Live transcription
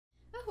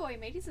boy,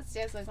 mateys, it's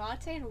Dazzling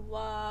Latte, and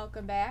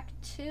welcome back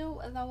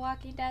to The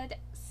Walking Dead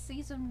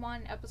Season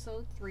 1,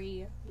 Episode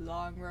 3,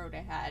 Long Road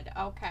Ahead.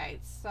 Okay,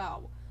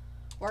 so,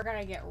 we're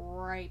gonna get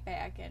right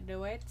back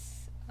into it.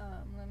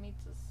 Let me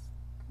just,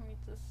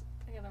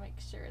 I gotta make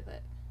sure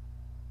that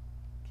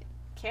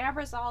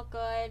camera's all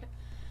good.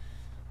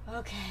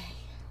 Okay.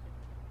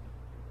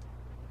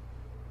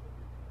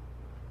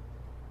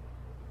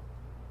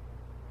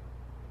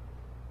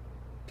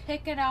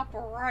 Pick it up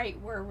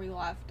right where we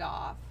left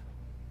off.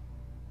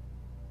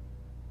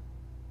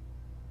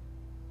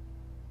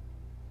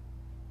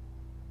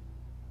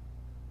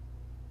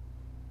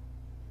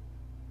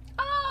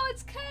 Oh,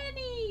 it's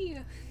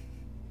Kenny!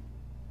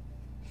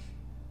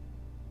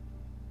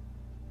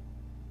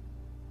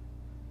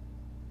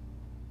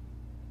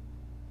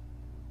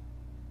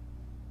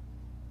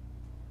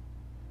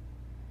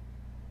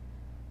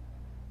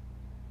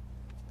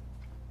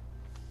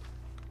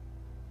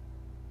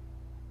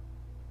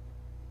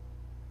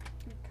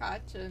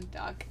 Gotcha and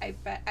Duck. I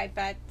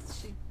bet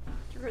she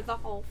drew the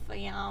whole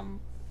fam.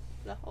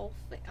 The whole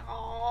thing.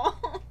 Oh.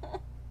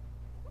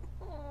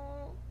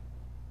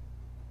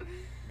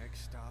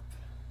 Next stop,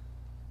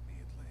 the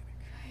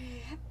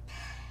Atlantic. Yep.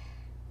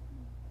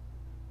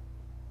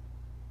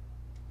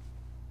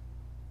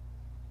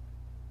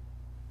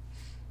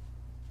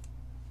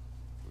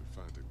 We're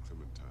finding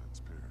Clementine's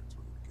parents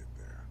when we get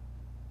there.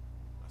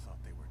 I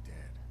thought they were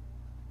dead.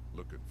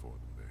 Looking for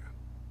them then.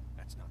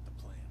 That's not the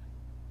plan.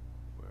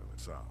 Well,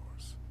 it's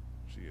ours.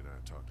 She and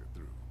I talked it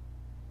through.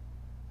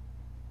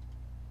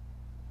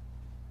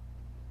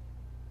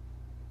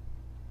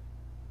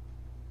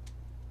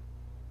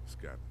 It's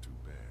gotten too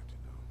bad, you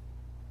know.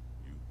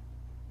 You,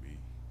 me,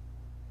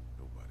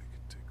 nobody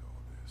can take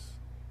all this.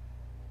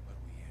 But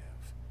we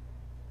have.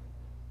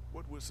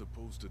 What we're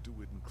supposed to do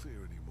isn't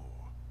clear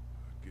anymore.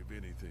 I'd give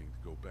anything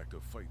to go back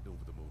to fighting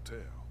over the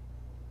motel.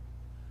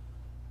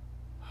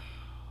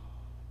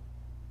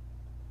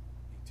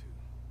 Me too.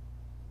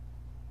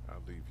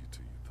 I'll leave you to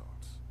your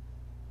thoughts.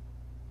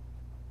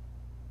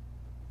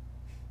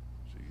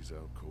 She's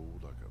out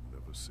cold like I've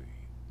never seen.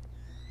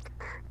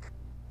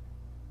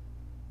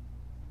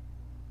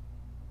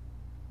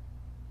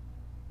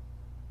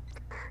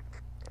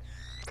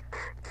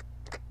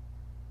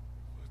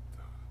 What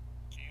the?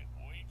 Can't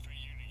wait for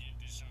you to get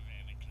to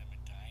Savannah,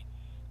 Clementine.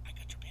 I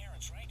got your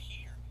parents right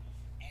here,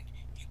 and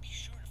you be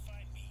sure to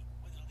find me,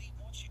 whether Lee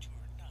wants you to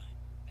or not.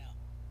 Now,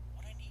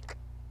 what I need...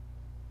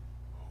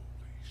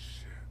 Holy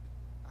shit.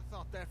 I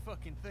thought that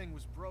fucking thing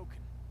was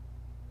broken.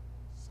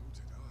 So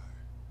did I.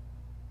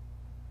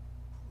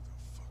 Who the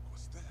fuck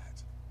was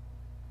that?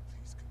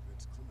 Please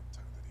convince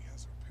Clementine that he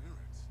has her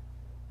parents.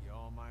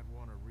 Y'all might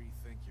want to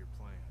rethink your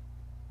plan.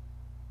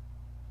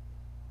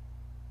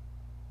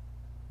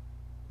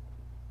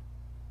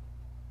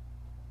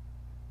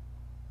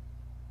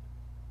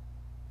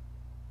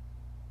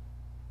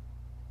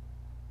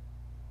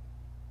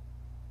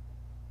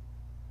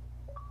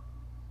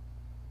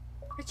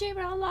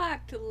 Achievement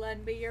unlocked to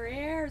lend me your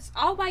ears.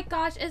 Oh my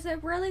gosh, is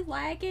it really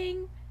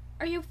lagging?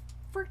 Are you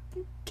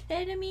freaking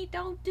kidding me?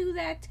 Don't do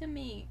that to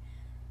me.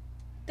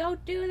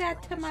 Don't do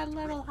that to my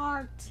little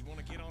heart. You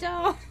want to get on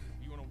Don't.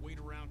 You want to wait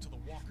around till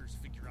the walkers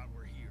figure out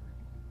we're here?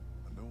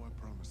 I know I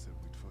promised that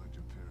we'd find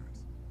your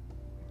parents.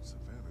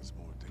 Savannah's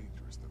more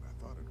dangerous than I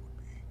thought it would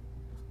be.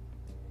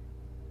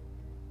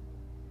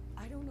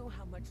 I don't know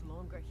how much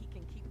longer he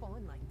can keep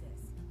on like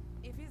this.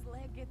 If his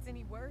leg gets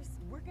any worse,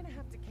 we're gonna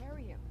have to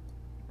carry him.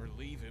 Or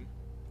leave him?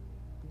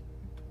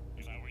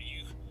 If I were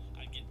you,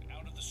 I'd get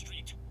out of the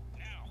street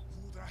now.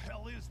 Who the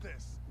hell is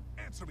this?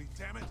 Answer me,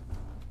 damn it!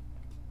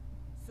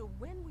 So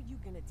when were you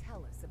gonna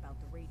tell us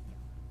about the radio?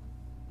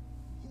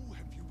 Who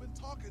have you been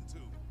talking to?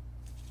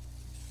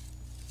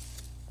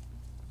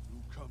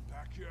 You come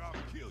back here, I'll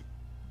kill you.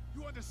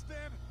 You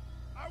understand?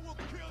 I will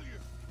kill you!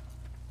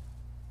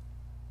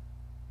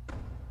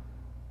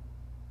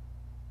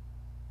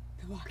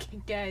 The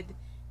Walking Dead.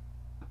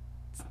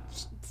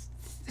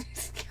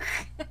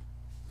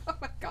 Oh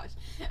my gosh.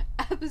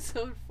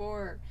 Episode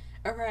 4.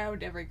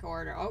 Around every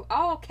corner.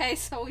 Oh, okay,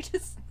 so I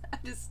just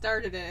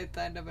started it at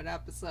the end of an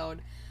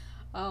episode.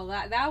 Oh,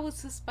 that was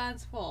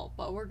suspenseful,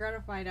 but we're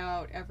gonna find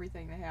out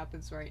everything that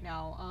happens right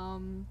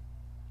now.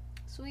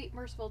 Sweet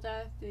merciful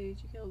death. Did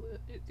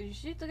you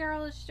shoot the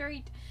girl in the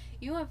street?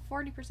 You have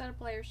 40% of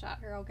players shot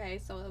her. Okay,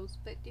 so it was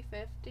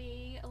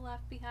 50-50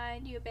 left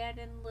behind. You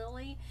abandoned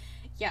Lily.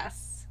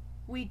 Yes,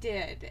 we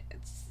did.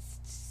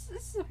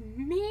 This is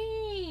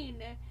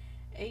mean.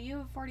 You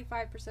have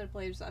 45% of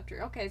players left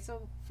here. Okay,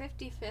 so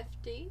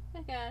 50-50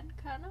 again,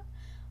 kinda.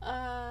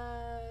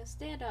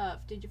 Stand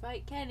up. Did you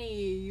fight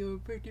Kenny?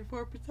 You have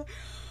 54%.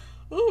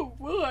 Oh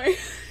boy.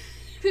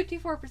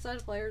 54%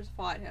 of players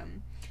fought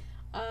him.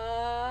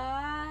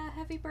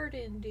 Heavy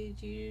burden.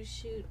 Did you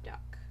shoot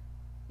Duck?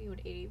 You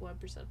had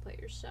 81% of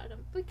players shot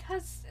him.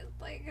 Because,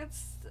 like,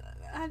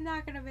 I'm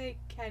not gonna make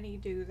Kenny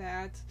do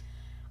that.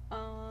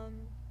 A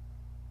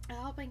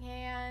helping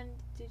hand.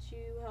 Did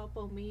you help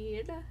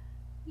Omid?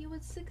 You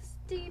had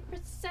 60%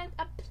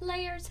 of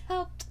players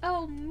helped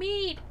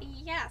Omid.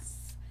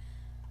 Yes.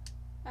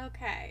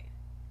 Okay.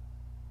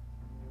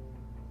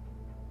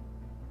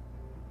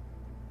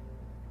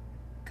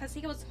 Cause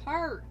he was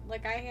hurt.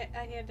 Like I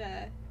had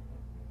to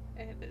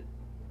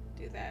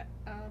do that.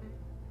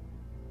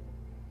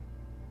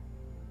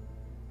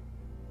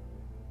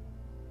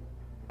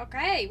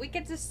 Okay, we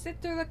get to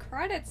sit through the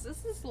credits.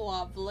 This is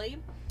lovely.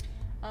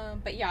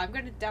 But yeah, I'm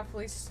gonna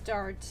definitely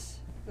start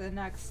the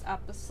next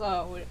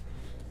episode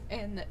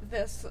in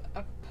this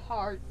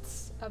part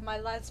of my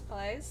Let's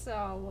Play.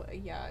 So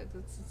yeah,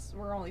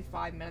 we're only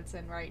 5 minutes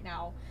in right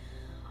now.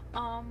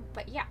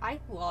 But yeah, I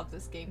love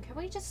this game. Can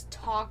we just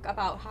talk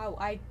about how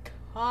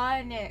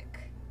iconic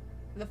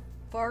the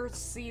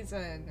first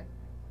season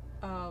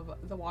of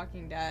The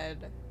Walking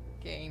Dead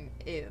game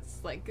is?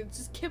 Like,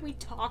 just can we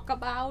talk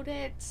about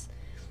it?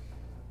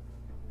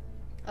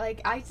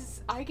 Like, I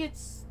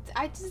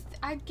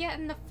get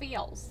in the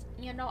feels.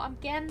 You know, I'm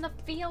getting the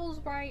feels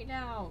right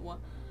now.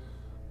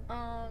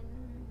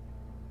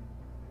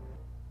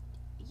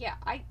 Yeah,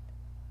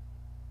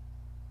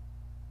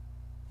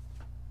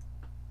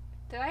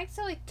 did I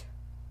actually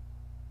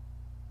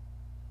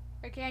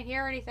I can't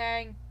hear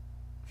anything.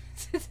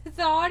 Did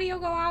the audio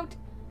go out?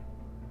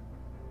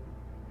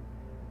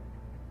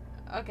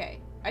 Okay,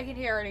 I can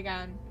hear it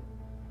again.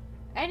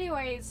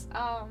 Anyways,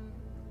 yeah,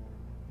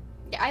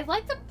 I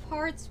like the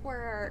parts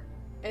where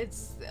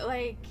it's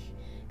like,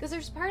 because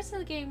there's parts of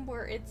the game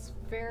where it's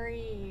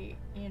very,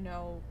 you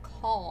know,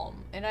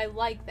 calm, and I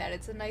like that.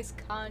 It's a nice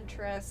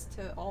contrast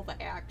to all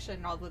the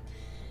action, all the,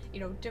 you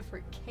know,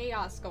 different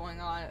chaos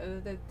going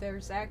on. That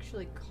there's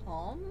actually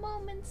calm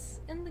moments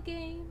in the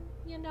game,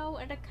 you know,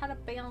 and it kind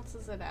of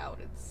balances it out.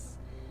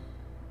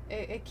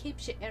 It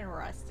keeps you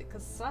interested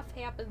because stuff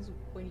happens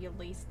when you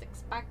least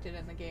expect it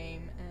in the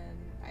game,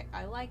 and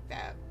I like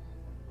that.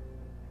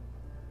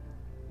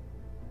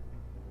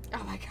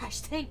 Oh my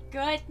gosh, thank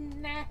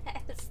goodness!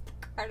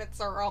 The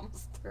credits are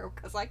almost through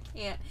because I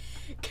can't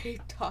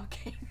keep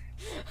talking.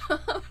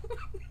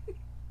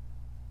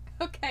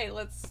 Okay,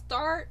 let's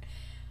start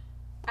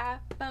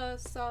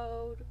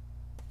episode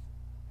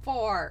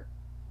 4.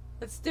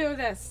 Let's do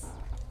this.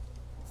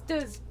 Let's do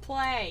this.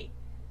 Play.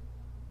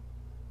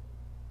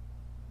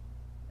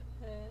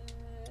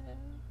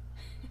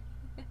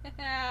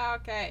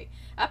 Okay,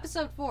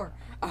 episode 4.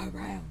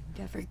 Around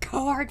every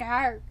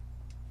corner.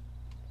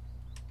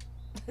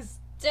 Let's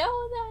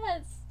do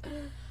this!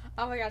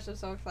 Oh my gosh, I'm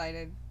so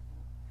excited.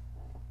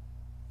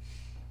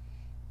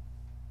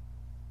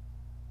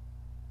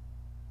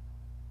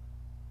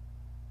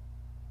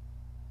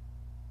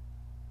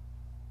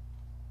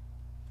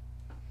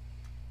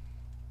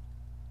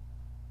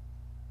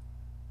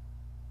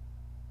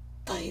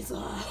 Please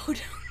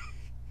load.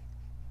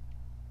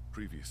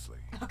 Previously,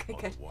 Okay,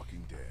 on good. The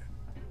Walking Dead.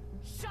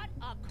 Shut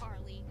up,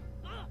 Carly.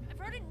 Ugh, I've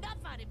heard enough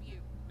out of you.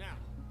 Now,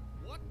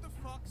 what the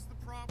fuck's the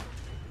problem?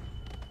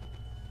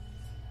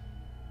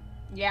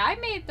 Yeah, I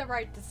made the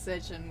right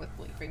decision with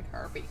leaving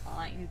her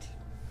behind.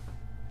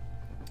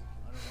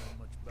 I don't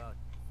know much about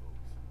you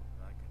folks,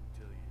 but I can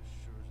tell you as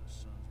sure as the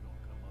sun's gonna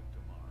come up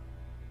tomorrow,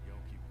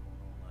 y'all keep going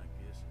on like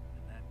this,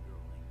 and that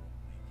girl ain't gonna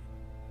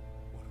make it.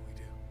 What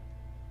do?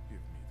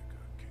 Give me the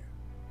gun, kid.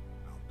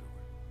 I'll do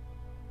it.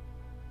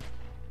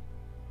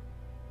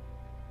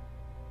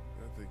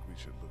 I think we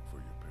should look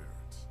for your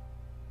parents.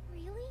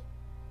 Really?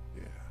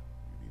 Yeah,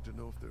 you need to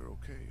know if they're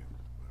okay, and,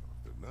 well,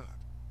 if they're not,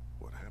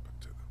 what happened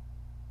to them.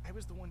 I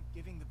was the one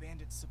giving the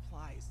bandits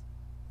supplies.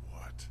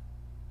 What?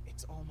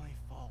 It's all my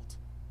fault.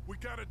 We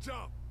gotta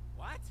jump!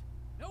 What?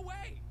 No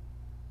way!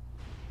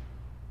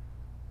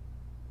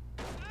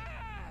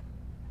 Ah!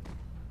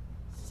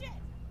 Shit!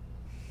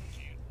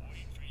 Can't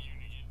wait for you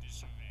to get to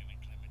Savannah,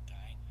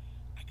 Clementine.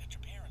 I got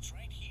your parents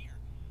right here,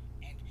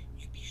 and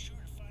you be sure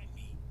to find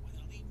me,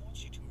 whether Lee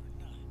wants you to or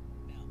not.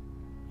 Now,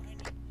 what I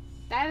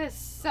need. That is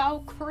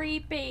so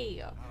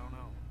creepy. I don't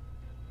know.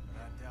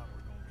 But I doubt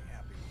we're gonna be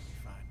happy when we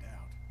find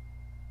out.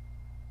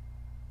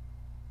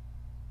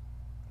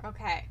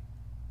 Okay.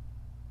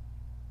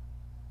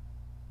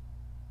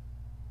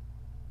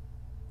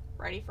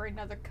 Ready for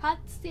another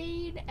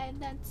cutscene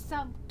and then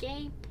some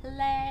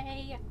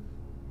gameplay.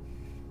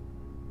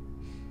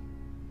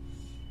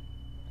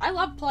 I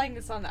love playing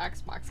this on the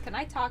Xbox. Can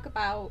I talk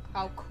about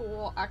how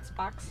cool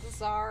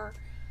Xboxes are?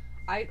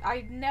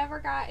 I never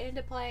got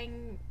into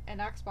playing an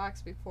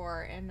Xbox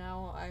before, and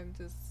now I'm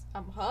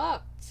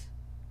hooked.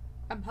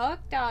 I'm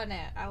hooked on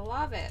it. I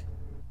love it.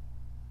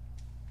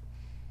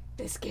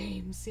 This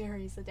game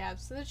series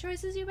adapts to the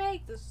choices you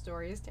make. The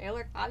story is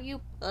tailored how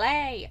you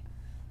play.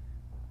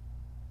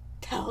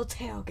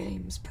 Telltale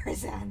Games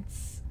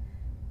presents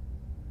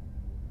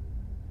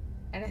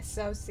an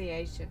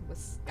association with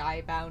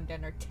Skybound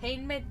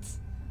Entertainment,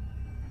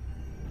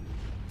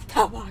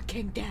 The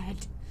Walking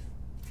Dead.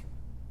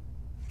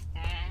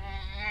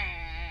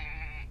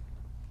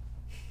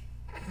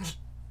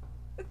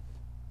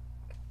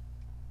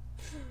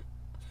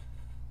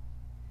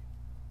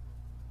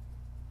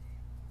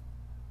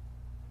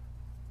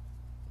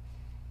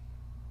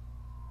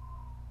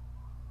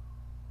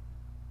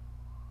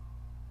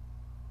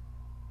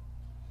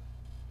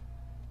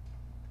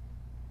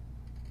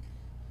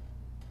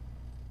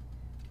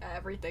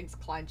 Everything's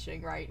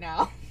clenching right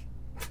now.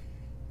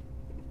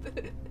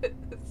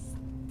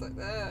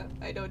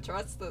 I don't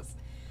trust this.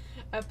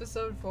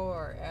 Episode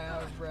 4,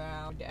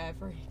 around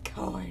every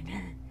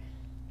corner.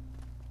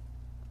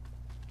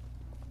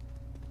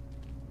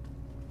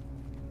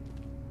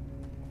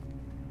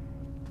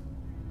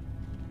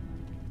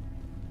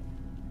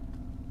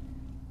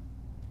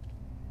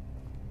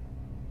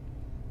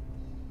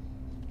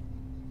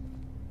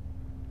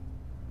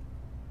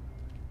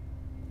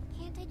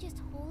 Can't I just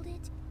hold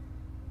it?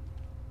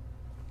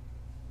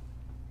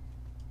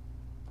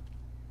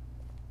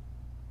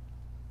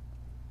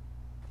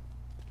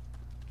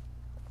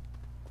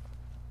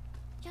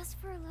 Just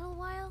for a little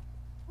while?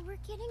 We're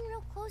getting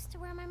real close to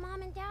where my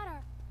mom and dad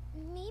are.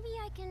 Maybe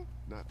I can...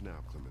 Not now,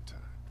 Clementine.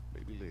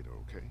 Maybe later,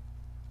 okay?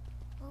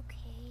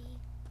 Okay.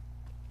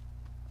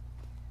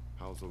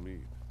 How's O'Neill?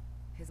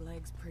 His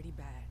leg's pretty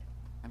bad.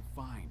 I'm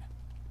fine.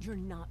 You're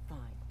not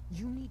fine.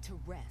 You need to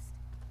rest.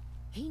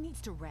 He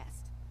needs to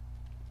rest.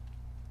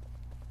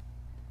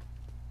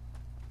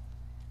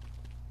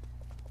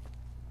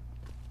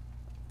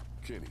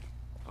 Kenny,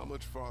 how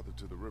much farther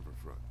to the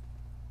riverfront?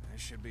 It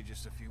should be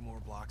just a few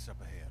more blocks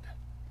up ahead.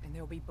 And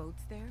there'll be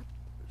boats there?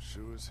 It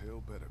sure as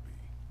hell better be.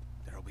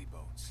 There'll be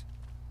boats.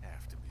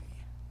 Have to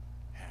be.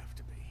 Have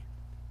to be.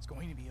 It's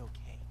going to be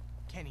okay.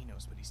 Kenny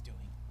knows what he's doing.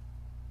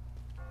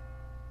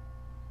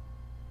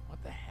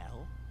 What the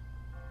hell?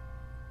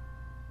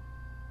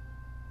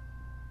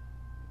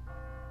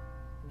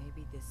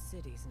 Maybe this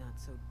city's not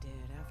so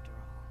dead after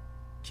all.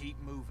 Keep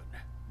moving.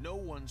 No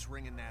one's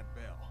ringing that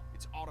bell.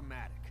 It's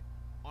automatic.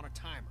 On a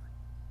timer.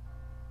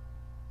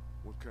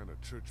 What kind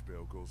of church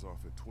bell goes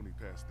off at 20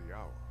 past the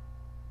hour?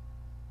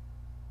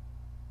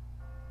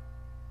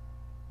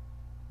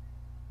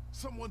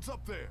 Someone's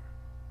up there!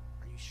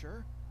 Are you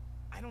sure?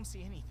 I don't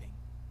see anything.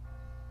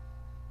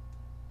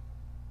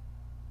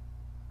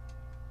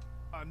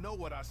 I know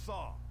what I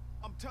saw.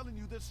 I'm telling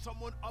you, there's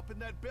someone up in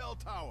that bell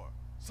tower.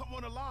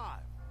 Someone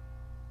alive.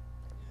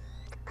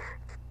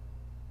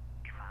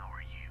 If I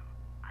were you,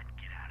 I'd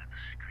get out of the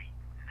street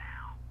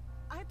now.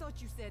 I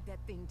thought you said that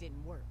thing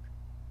didn't work.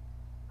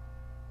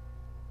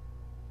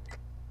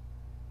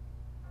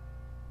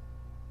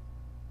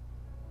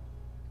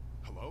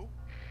 Hello?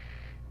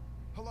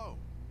 Hello?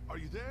 Are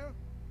you there?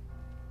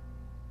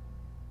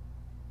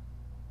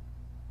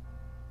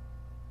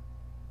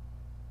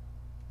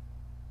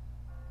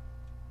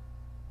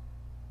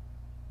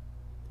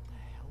 What the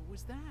hell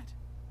was that?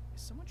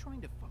 Is someone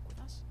trying to fuck with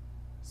us?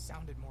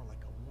 Sounded more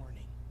like a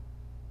warning.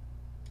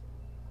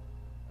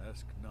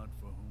 Ask not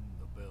for whom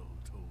the bell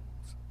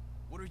tolls.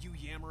 What are you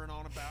yammering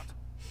on about?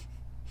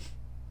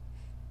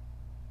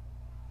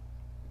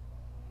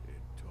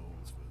 It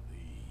tolls for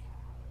thee.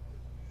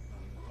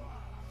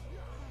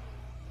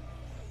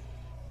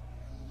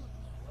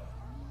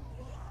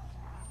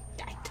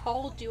 I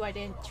told you I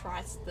didn't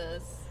trust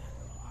this.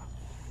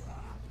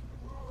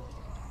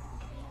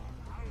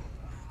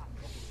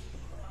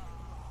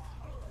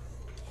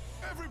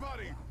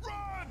 Everybody,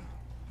 run!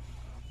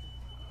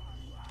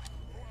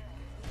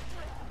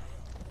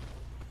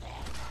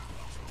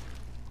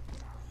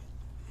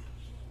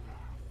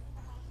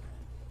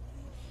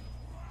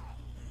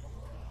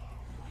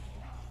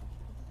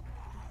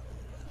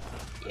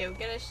 You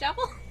get a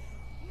shovel?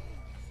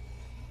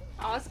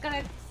 I was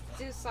gonna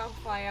do some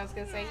play. I was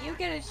gonna say, you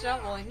get a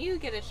shovel and you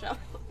get a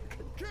shovel.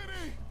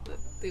 Kenny! The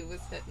dude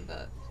was hitting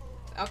the...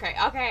 Okay,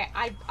 okay,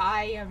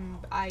 I am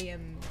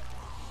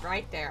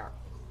right there.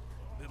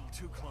 Little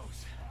too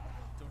close.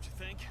 Don't you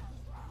think?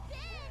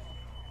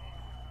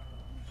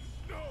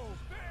 No!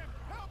 Ben,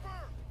 help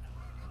her!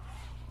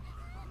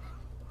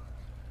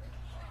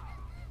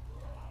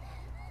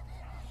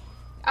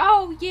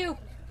 Oh, you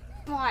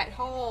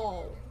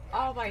butthole.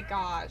 Oh my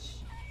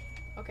gosh.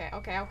 Okay,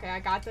 okay, okay, I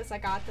got this, I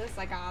got this,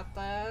 I got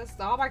this.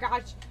 Oh my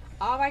gosh.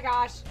 Oh my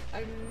gosh.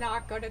 I'm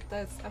not good at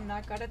this. I'm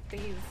not good at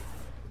these.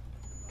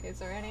 Okay, is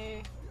there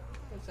any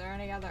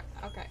other?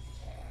 Okay.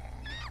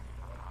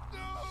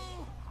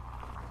 No!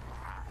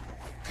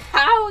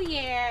 Oh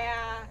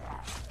yeah!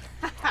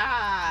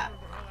 Haha! Get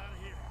the hell out of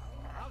here.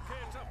 I'll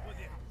catch up with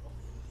you.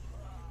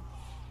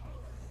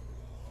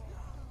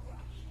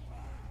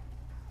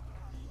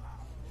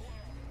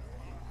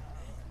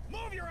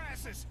 Move your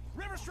asses!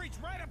 River Street's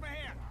right up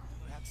ahead!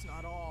 That's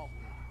not all.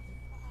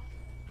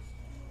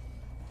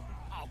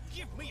 Oh,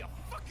 give me a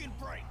fucking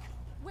break!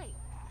 Wait,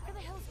 where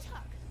the hell's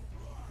Chuck?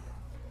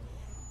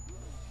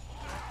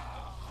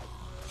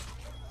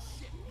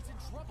 Shit, he's in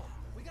trouble.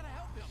 We gotta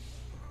help him.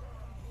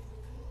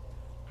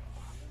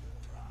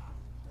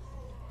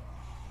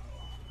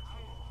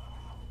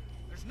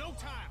 There's no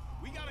time!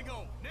 We gotta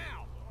go,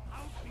 now!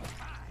 I'll be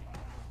fine.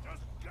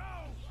 Just go!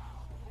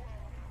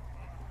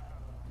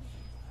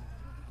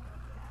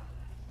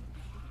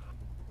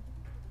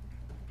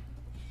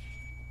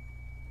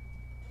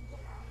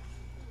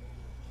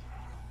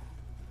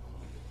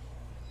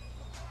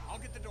 I'll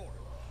get the door.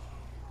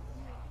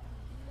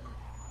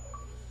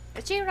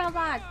 The G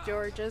robot,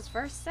 Georgia's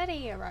first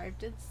city,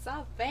 arrived in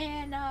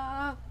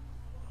Savannah.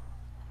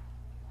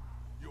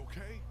 You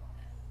okay?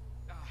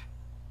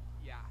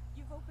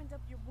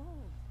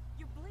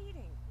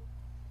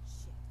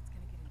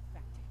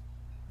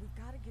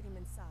 get him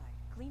inside.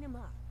 Clean him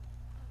up.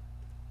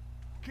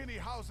 Kenny,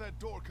 how's that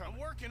door coming? I'm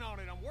working on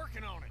it. I'm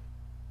working on it.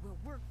 Well,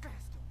 work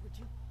faster, would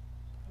you?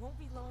 Won't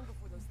be long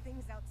before those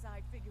things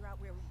outside figure out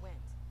where we went.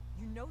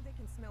 You know they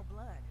can smell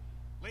blood.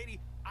 Lady,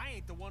 I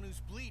ain't the one who's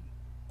bleeding.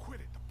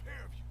 Quit it, the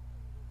pair of you.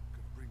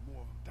 Gonna bring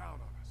more of them down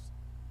on us.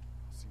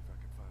 I'll see if I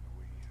can find a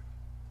way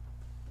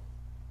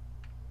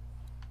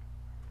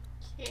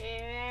in.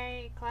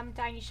 Okay,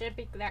 Clementine, you shouldn't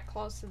be that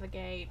close to the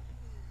gate.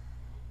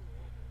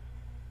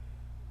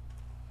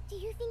 Do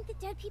you think the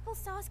dead people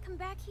saw us come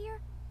back here?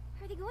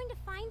 Are they going to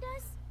find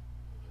us?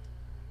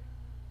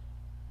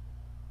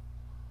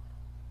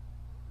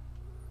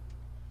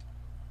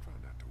 Try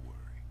not to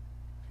worry.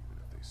 Even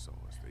if they saw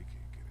us, they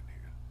can't get in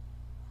here.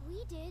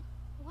 We did.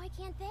 Why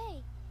can't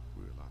they?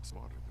 We're a lot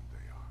smarter than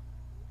they are.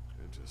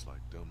 They're just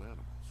like dumb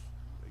animals.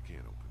 They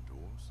can't open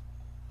doors.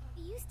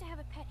 He used to have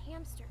a pet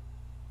hamster.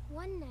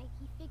 One night,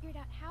 he figured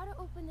out how to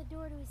open the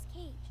door to his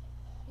cage.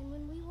 And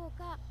when we woke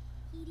up,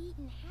 he'd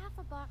eaten half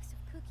a box of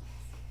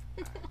cookies.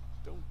 I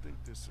don't think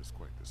this is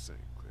quite the same,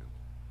 Clem.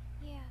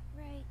 Yeah,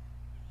 right.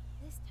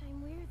 This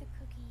time we're the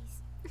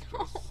cookies.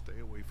 Just stay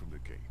away from the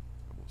gate,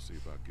 and we'll see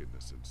about getting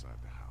us inside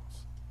the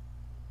house.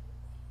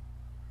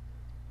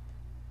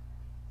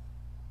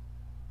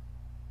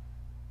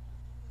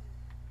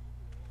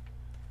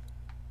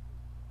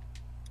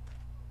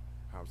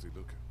 How's he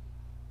looking?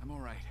 I'm all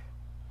right.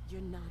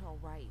 You're not all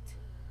right.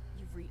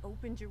 You've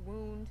reopened your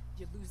wound,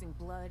 you're losing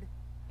blood,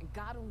 and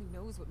God only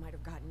knows what might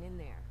have gotten in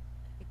there.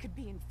 It could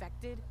be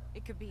infected,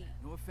 it could be...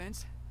 No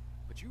offense,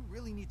 but you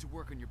really need to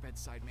work on your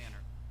bedside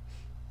manner.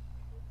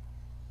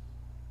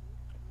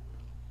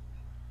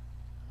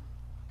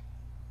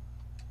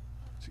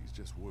 She's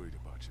just worried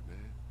about you,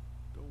 man.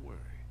 Don't worry.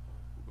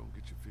 We're gonna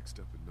get you fixed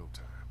up in no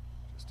time.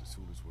 Just as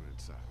soon as we're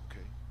inside,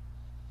 okay?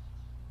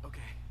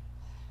 Okay.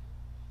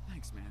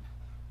 Thanks, man.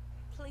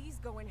 Please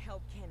go and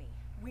help Kenny.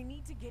 We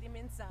need to get him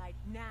inside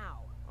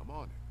now. I'm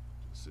on it.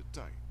 Just sit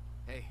tight.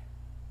 Hey,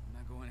 I'm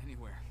not going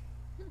anywhere.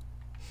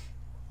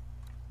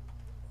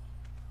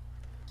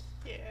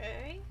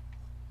 Okay.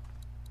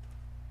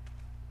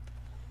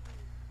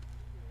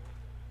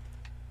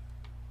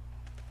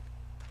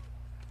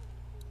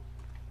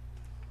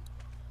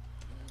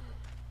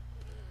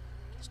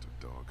 Just a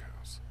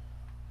doghouse.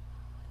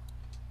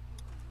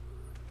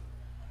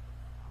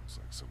 Looks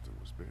like something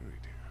was buried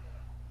here.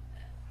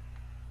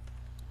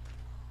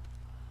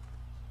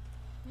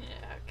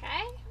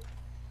 Okay.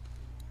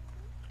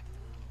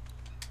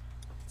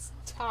 Let's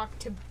talk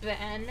to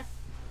Ben.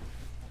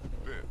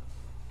 Ben.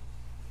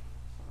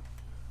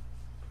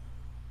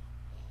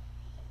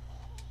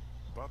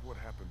 About what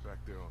happened back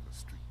there on the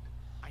street.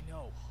 I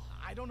know.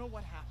 I don't know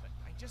what happened.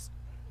 I just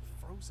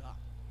froze up.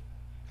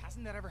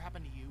 Hasn't that ever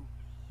happened to you?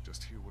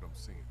 Just hear what I'm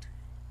saying to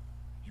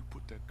you. You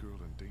put that girl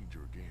in danger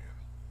again,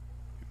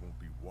 it won't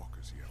be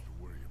walkers you have to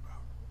worry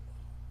about.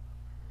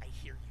 I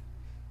hear you.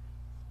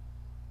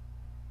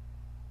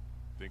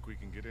 Think we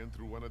can get in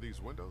through one of these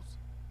windows?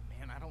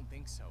 Man, I don't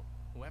think so.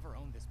 Whoever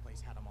owned this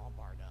place had them all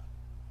barred up.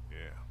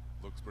 Yeah,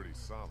 looks pretty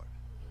solid.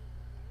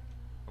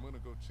 I'm gonna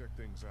go check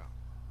things out.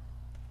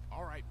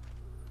 All right.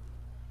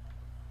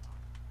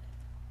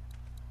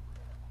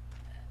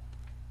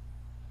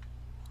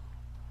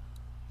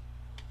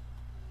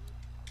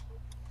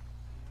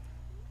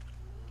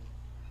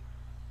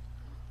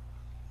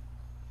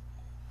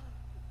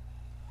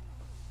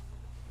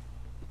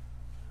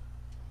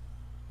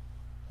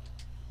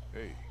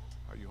 Hey,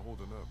 how you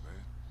holding up,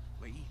 man?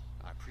 Lee,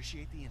 I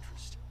appreciate the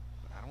interest,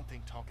 but I don't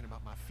think talking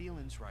about my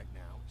feelings right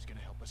now is gonna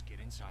help us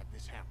get inside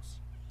this house.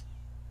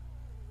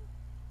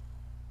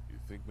 You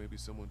think maybe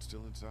someone's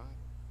still inside?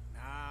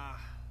 Nah,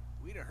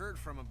 we'd have heard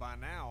from him by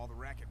now, all the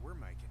racket we're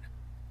making.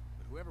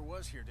 But whoever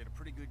was here did a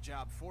pretty good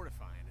job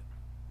fortifying it.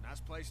 Nice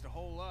place to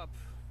hole up.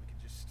 We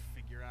can just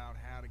figure out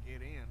how to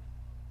get in.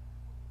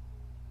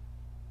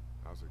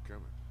 How's it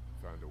coming?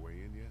 Find a way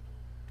in yet?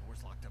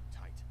 Door's locked up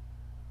tight.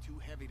 Too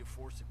heavy to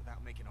force it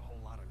without making a whole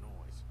lot of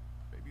noise.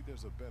 Maybe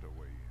there's a better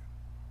way in.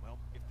 Well,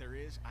 if there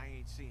is, I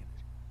ain't seeing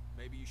it.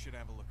 Maybe you should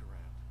have a look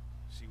around.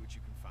 See what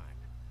you can find.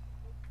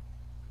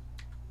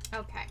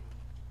 Okay.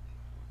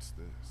 What's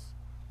this?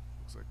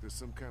 Looks like there's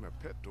some kind of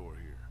pet door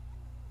here.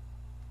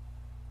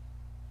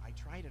 I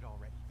tried it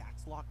already.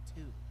 That's locked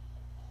too.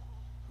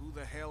 Who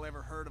the hell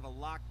ever heard of a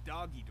locked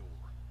doggy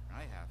door?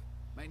 I have.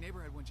 My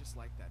neighbor had one just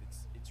like that.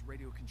 It's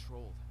radio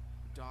controlled.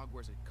 The dog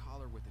wears a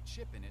collar with a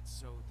chip in it,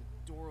 so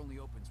the door only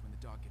opens when the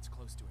dog gets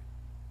close to it.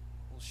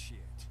 Well,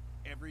 shit.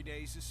 Every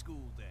day's a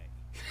school day.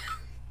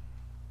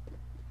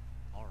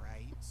 All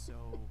right,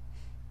 so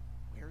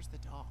where's the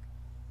dog?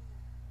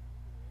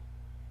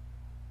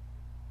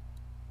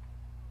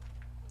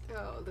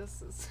 Oh,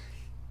 this is...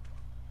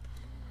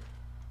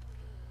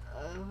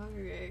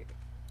 okay.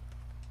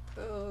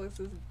 Oh, this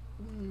is...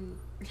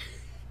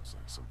 Looks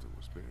like something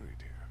was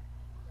buried here.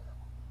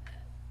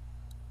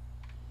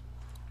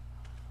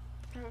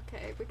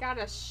 Okay, we got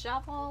a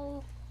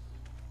shovel.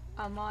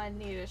 I'm gonna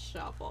need a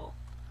shovel.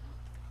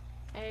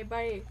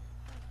 Anybody?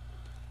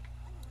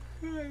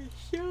 A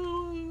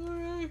shovel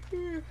right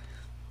here.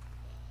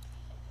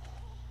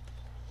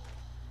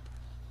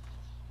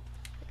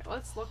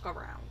 Let's look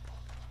around.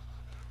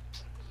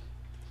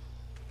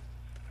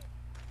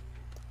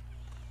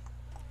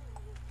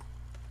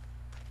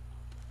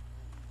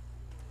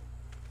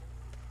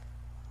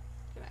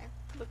 Can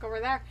I look over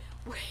there?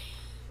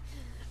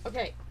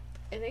 Okay,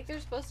 I think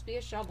there's supposed to be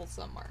a shovel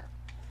somewhere.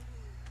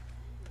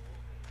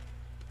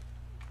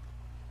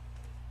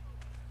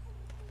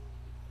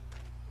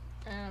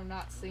 And I'm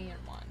not seeing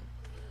one.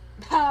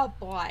 Oh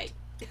boy.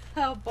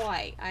 Oh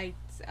boy. I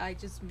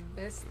just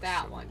missed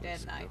that one,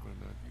 didn't I?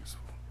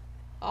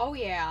 Oh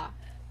yeah.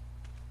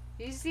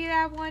 Did you see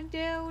that one,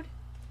 dude?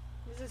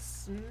 He's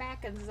just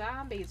smacking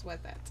zombies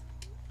with it.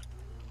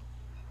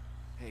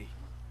 Hey,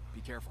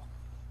 be careful.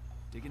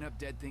 Digging up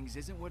dead things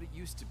isn't what it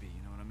used to be,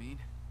 you know what I mean?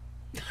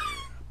 I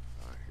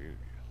hear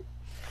you.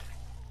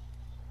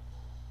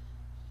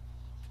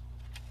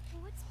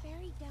 What's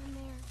buried down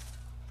there?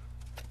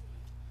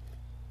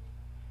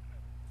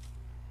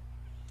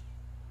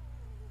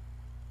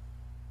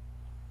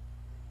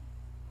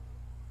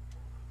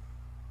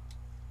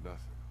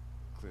 Nothing.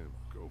 Clem,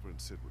 go over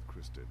and sit with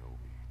Krista and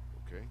Omi,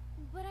 okay?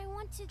 But I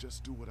want to...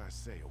 Just do what I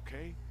say,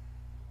 okay?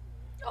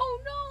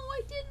 Oh no,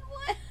 I didn't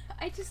want...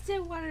 I just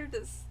didn't want her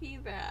to see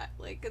that.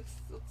 Like,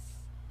 it's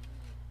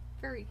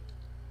very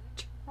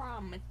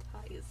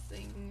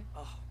traumatizing.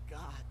 Oh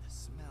God, the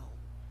smell.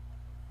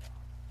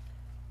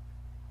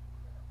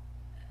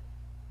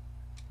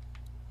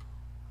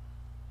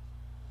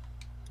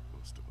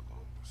 Must have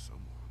belonged to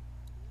someone.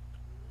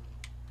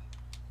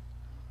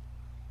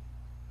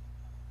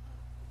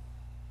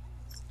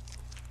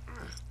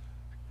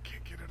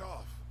 Can't get it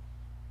off.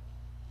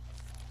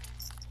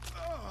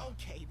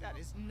 Okay, that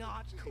is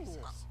not cool.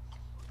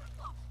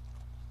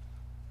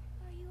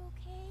 Are you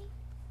okay?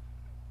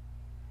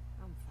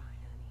 I'm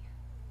fine, honey.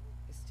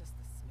 It's just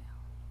the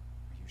smell.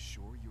 Are you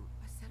sure you're...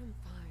 I said I'm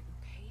fine,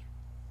 okay?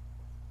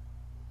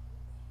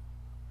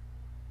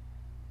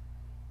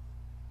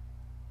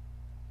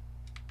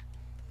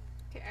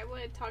 Okay, I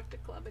want to talk to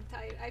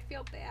Clementine. I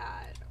feel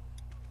bad.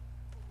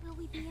 Will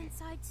we be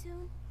inside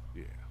soon?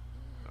 Yeah,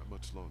 not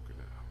much longer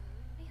now.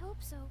 I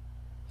hope so.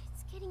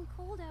 It's getting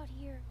cold out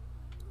here.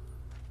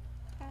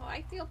 Oh,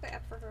 I feel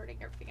bad for hurting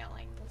her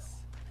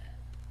feelings.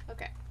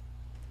 Okay.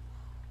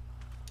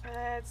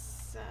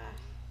 Let's,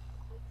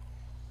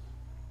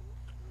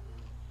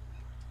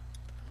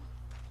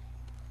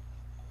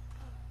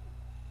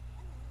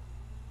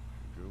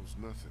 Here goes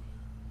nothing.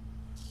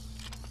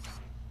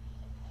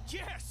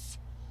 Yes!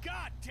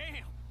 God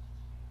damn!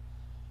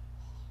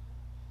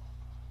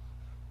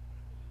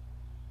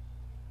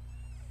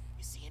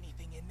 You see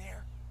anything in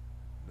there?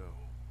 No.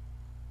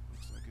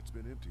 Looks like it's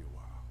been empty a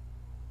while.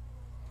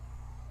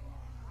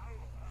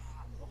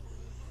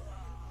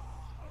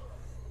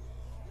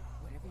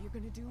 Whatever you're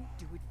gonna do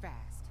it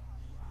fast.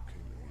 Okay,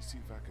 let me see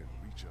if I can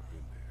reach up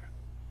in there.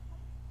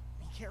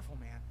 Be careful,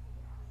 man.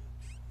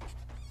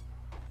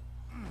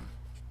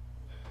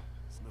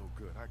 It's no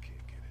good. I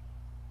can't get it.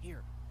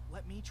 Here,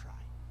 let me try.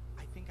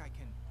 I think I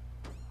can...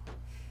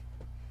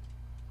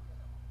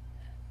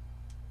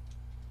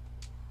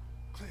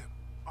 Clem,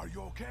 are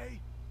you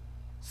okay?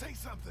 Say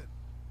something.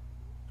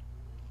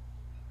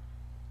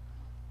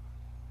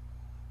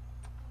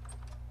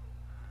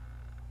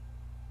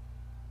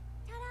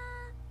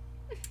 Ta-da!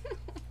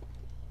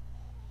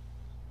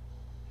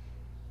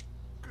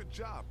 Good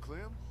job,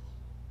 Clem.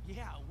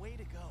 Yeah, way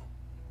to go.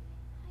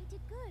 I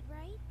did good,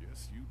 right?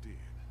 Yes, you did.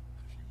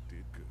 You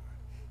did good.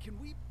 Can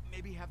we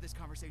maybe have this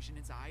conversation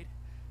inside?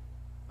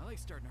 My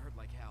leg's starting to hurt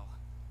like hell.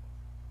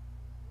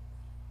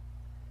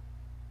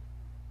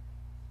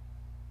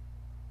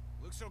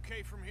 Looks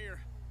okay from here.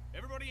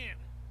 Everybody in.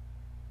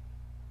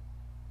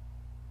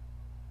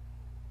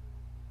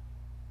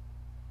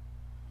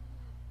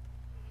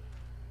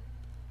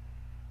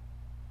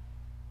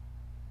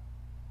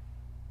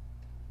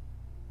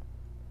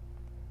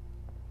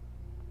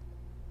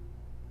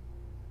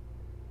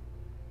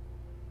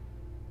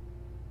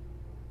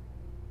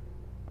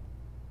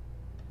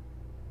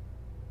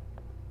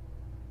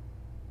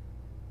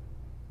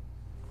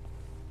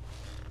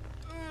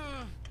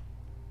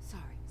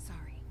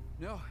 Sorry.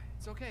 No,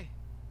 it's okay.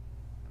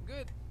 I'm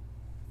good.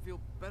 I feel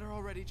better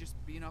already just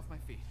being off my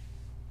feet.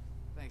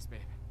 Thanks,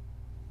 babe.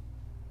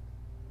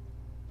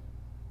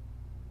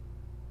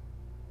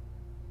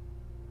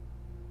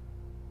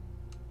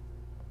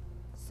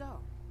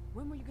 So,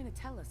 when were you gonna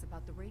tell us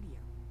about the radio?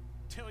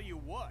 Tell you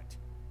what?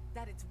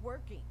 That it's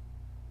working.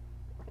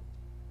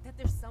 That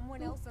there's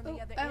someone else on the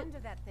other end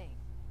of that thing.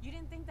 You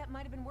didn't think that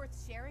might have been worth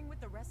sharing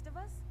with the rest of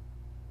us?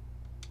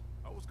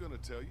 I was gonna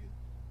tell you.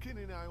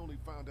 Kenny and I only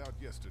found out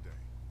yesterday.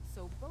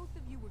 So both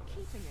of you were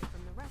keeping it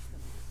from the rest of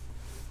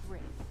us.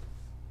 Great.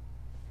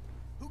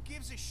 Who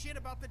gives a shit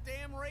about the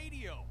damn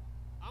radio?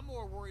 I'm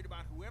more worried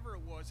about whoever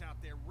it was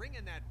out there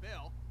ringing that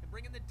bell and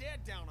bringing the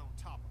dead down on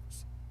top of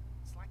us.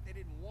 It's like they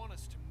didn't want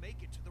us to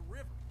make it to the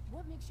river.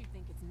 What makes you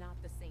think it's not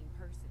the same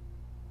person?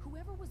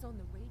 Whoever was on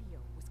the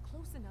radio was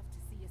close enough to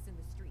see us in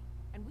the street,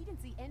 and we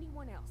didn't see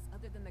anyone else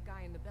other than the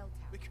guy in the bell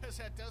tower. Because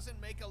that doesn't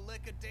make a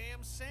lick of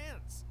damn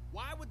sense.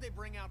 Why would they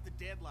bring out the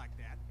dead like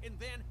that and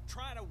then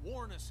try to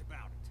warn us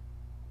about it?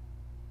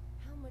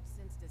 much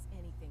sense does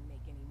anything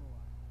make anymore?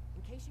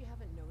 In case you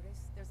haven't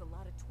noticed, there's a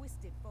lot of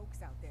twisted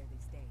folks out there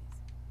these days.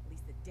 At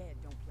least the dead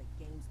don't play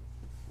games with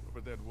you.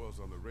 Whoever that was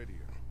on the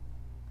radio,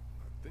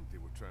 I think they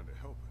were trying to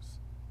help us.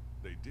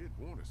 They did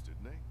warn us,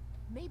 didn't they?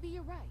 Maybe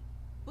you're right.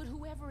 But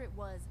whoever it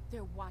was,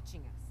 they're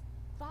watching us,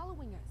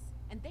 following us,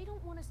 and they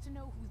don't want us to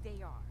know who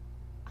they are.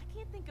 I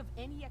can't think of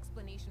any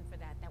explanation for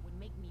that that would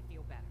make me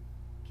feel better.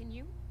 Can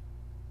you?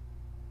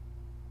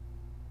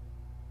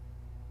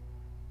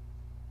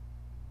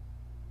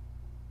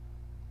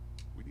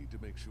 We need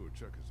to make sure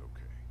Chuck is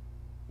okay.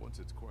 Once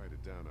it's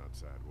quieted down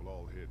outside, we'll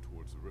all head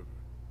towards the river.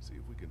 See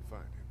if we can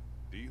find him.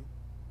 Deal?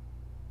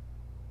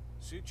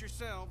 Suit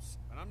yourselves,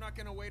 but I'm not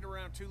gonna wait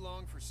around too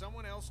long for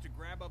someone else to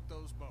grab up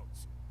those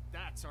boats.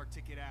 That's our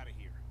ticket out of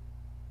here.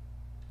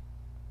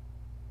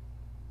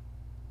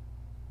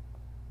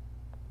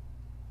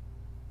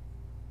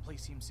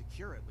 Place seems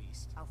secure at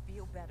least. I'll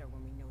feel better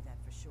when we know that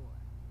for sure.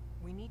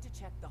 We need to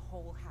check the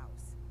whole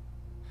house.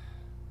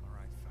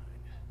 Alright,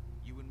 fine.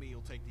 You and me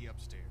will take the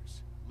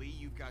upstairs. Lee,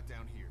 you've got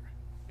down here.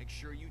 Make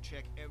sure you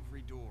check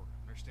every door,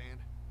 understand?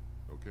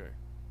 Okay.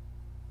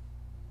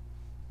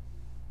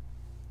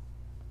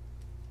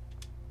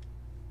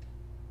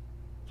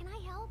 Can I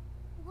help?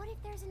 What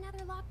if there's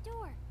another locked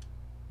door?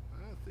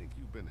 I think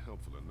you've been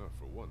helpful enough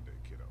for one day,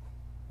 kiddo.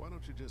 Why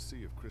don't you just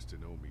see if Kristen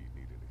and Omi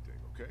need anything,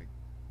 okay?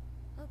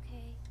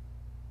 Okay.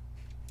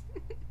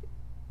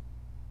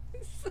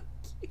 So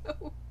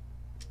cute.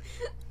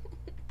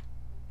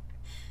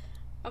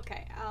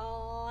 Okay,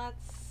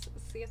 let's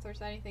see if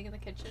there's anything in the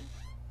kitchen.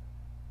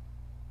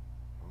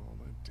 All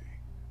empty.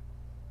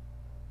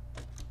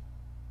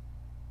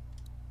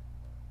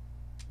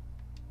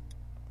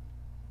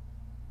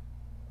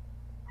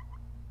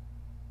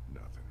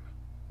 Nothing.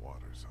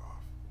 Water's off.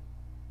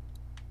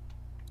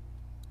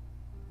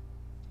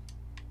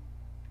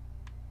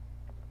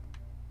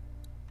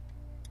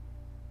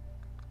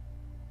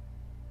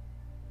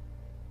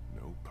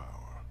 No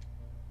power.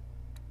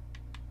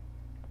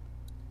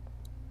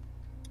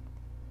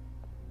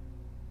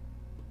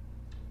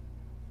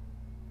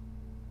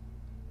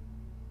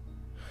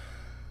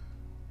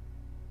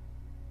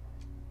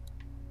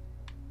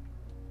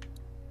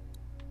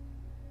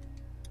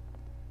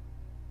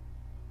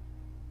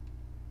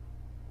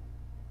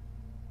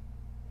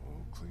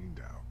 All cleaned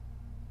out.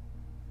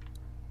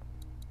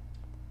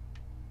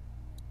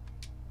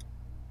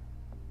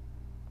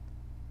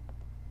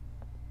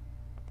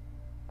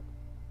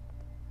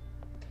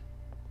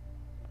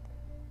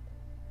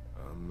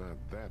 I'm not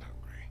that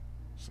hungry.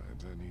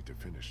 Besides, I need to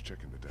finish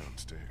checking the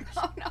downstairs.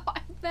 Oh no,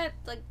 I meant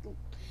like,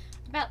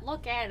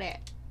 look at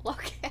it.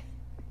 Look at it.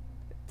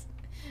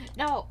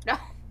 No, no.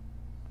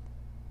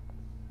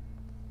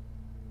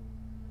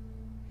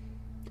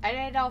 I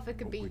didn't know if it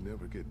could Hope be. we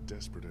never get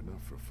desperate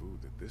enough for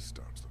food that this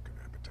starts looking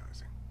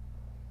appetizing.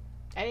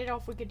 I didn't know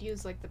if we could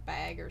use like the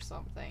bag or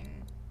something.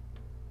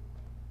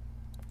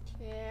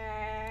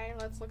 Okay,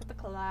 let's look at the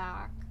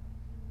clock.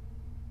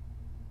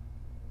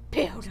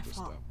 Must have Beautiful.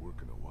 stopped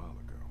working a while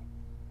ago.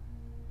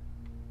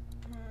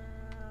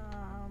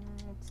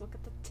 Let's look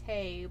at the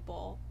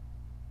table.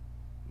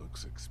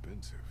 Looks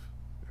expensive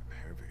and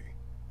heavy.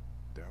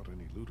 Doubt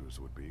any looters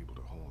would be able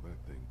to haul that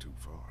thing too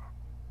far.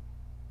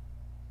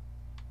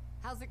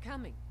 How's it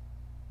coming?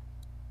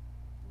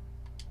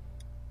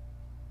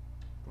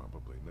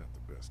 Probably not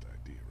the best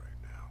idea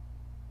right now.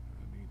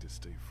 I need to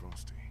stay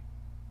frosty.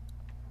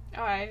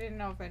 Oh, I didn't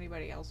know if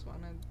anybody else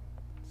wanted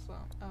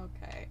some.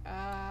 Okay.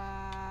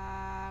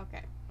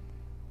 Okay.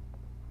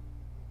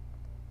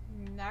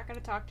 Not gonna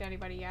talk to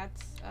anybody yet.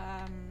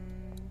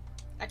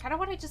 I kind of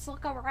want to just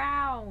look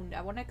around.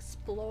 I want to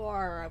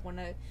explore. I want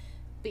to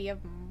be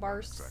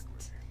immersed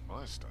Exactly.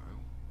 My style.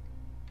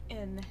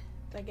 in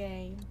the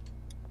game.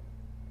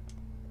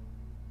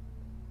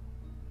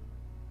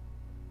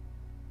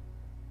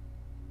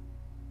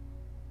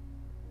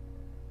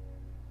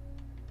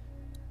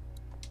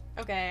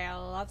 Okay,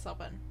 let's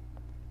open.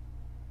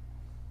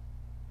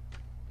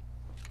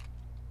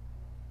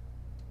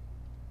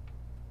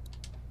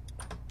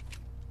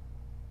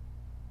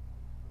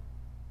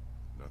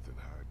 Nothing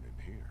hiding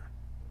in here.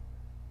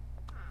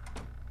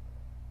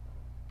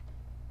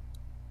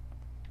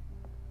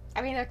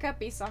 I mean, there could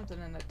be something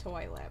in the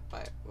toilet,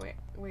 but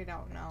we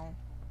don't know.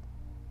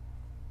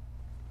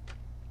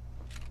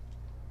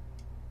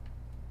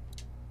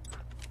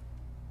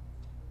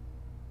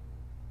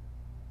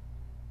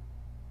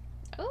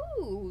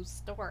 Ooh,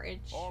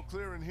 storage. All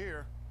clear in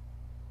here.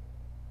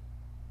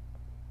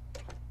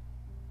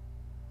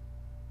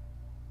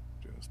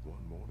 Just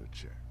one more to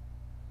check.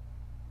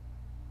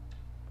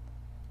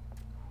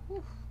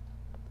 Whew.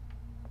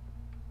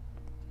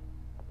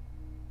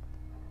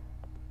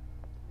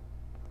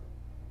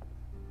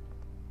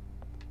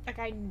 Like,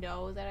 I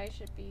know that I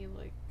should be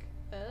like,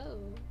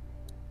 oh.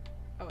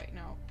 Oh wait,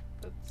 no.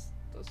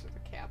 Those are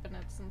the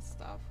cabinets and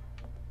stuff.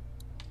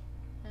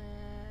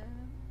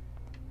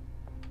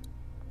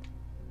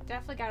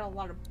 Definitely got a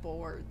lot of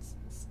boards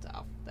and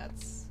stuff.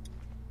 That's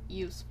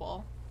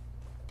useful.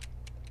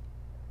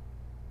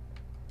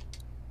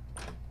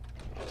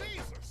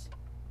 Jesus!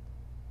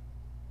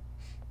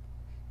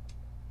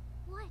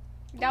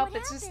 Nope,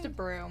 What it's just a happened?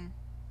 broom.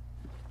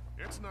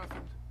 It's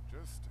nothing.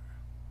 Just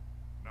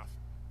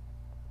nothing.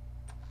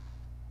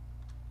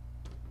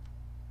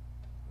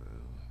 Well,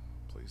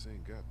 place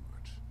ain't got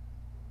much.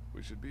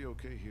 We should be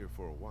okay here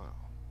for a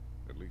while.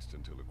 At least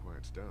until it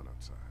quiets down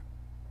outside.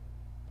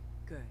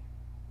 Good.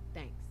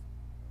 Thanks.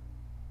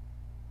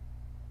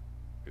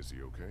 Is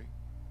he okay?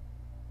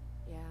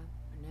 Yeah,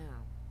 for now.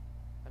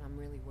 But I'm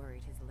really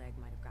worried his leg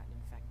might have gotten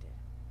infected.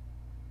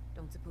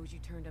 Don't suppose you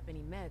turned up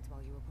any meds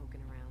while you were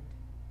poking around?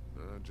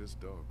 Nah, just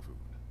dog food.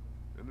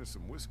 And there's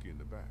some whiskey in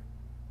the back.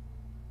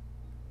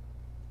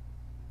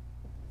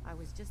 I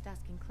was just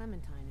asking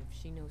Clementine if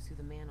she knows who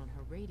the man on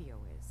her radio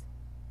is.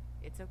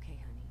 It's okay,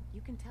 honey.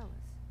 You can tell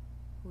us.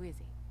 Who is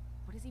he?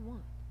 What does he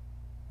want?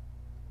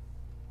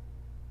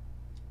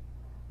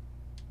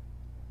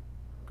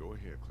 Go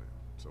ahead, Clem.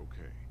 It's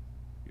okay.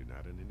 You're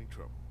not in any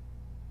trouble.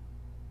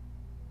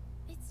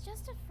 It's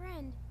just a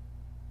friend.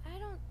 I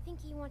don't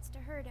think he wants to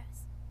hurt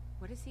us.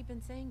 What has he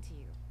been saying to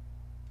you?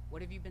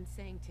 What have you been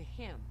saying to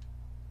him?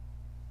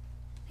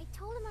 I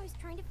told him I was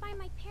trying to find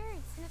my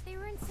parents and if they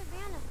were in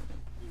Savannah.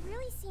 He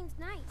really seems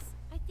nice.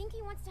 I think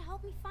he wants to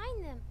help me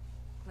find them.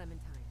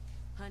 Clementine,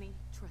 honey,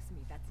 trust me,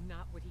 that's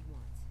not what he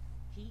wants.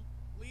 He...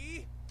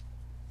 Lee?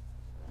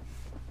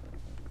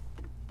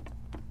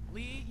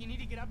 Lee, you need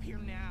to get up here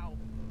now.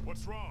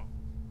 What's wrong?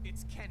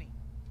 It's Kenny.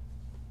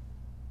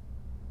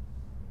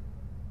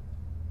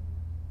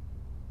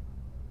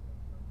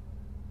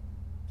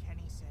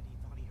 Kenny said he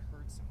thought he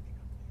heard something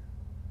up there.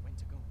 Went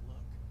to go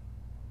look.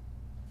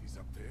 He's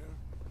up there?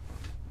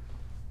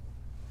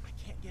 I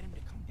can't get him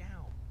to come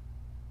down.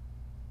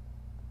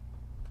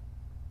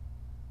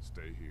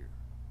 Stay here.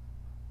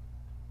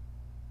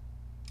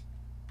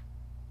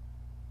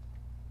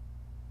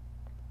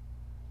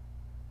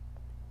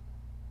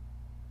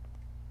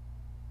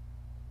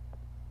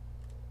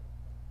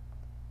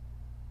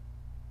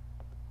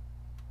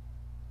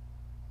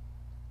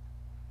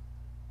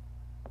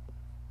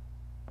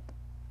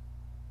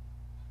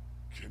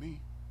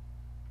 Kenny?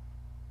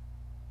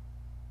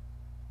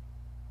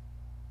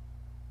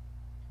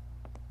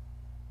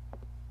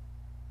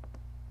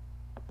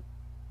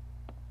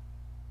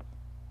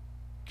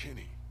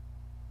 Kenny,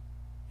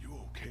 you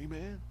okay,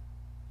 man?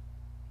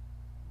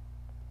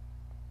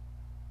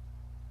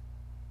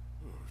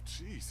 Oh,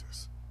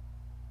 Jesus.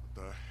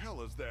 What the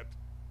hell is that?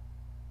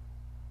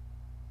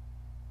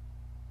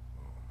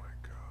 Oh, my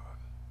God.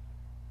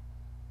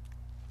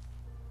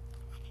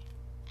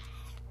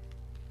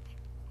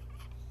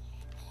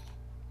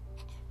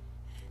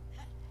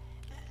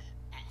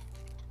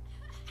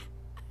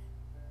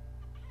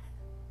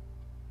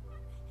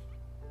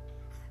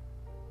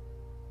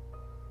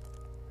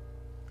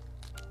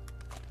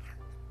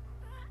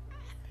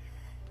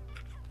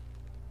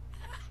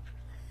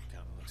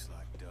 Kinda looks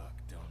like Duck,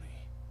 don't he?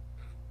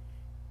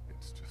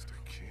 It's just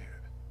a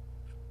kid.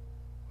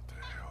 What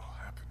the hell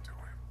happened to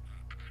him?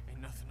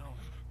 Ain't nothing on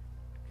him.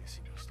 Guess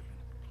he must have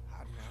been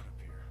hiding out up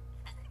here.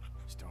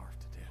 Starved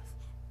to death.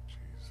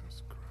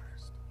 Jesus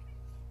Christ.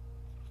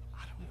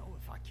 I don't know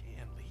if I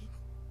can, Lee.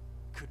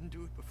 Couldn't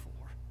do it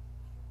before.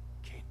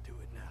 Can't do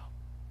it now.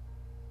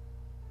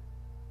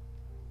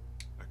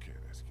 I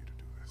can't ask you to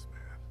do this,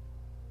 man.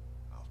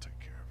 I'll take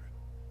care of it,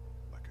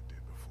 like I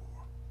did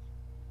before.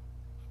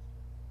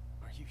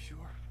 Are you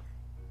sure?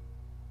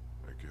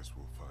 I guess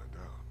we'll find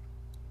out.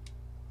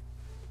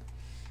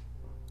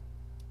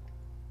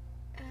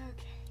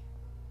 Okay.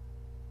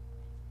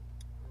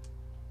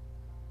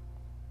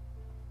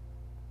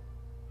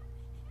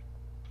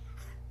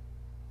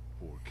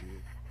 Poor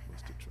kid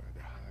must have tried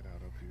to hide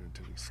out up here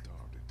until he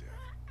starved to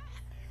death.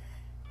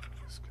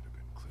 This could have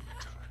been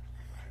Clementine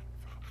if I hadn't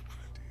found him when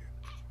I did.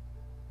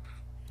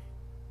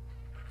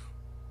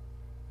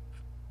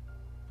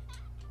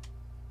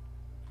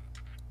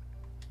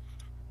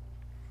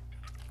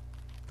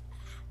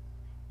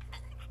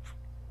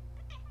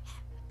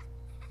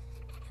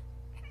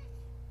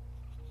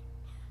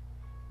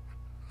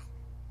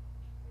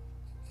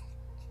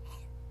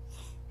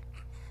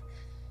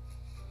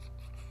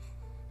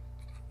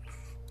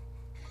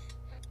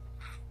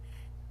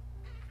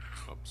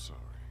 I'm sorry.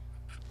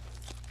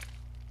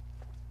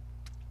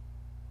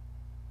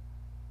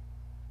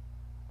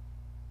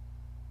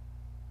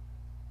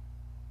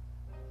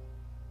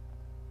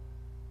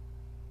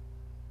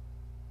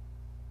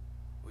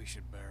 We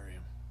should bury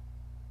him.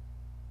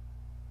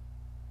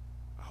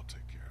 I'll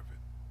take care of it.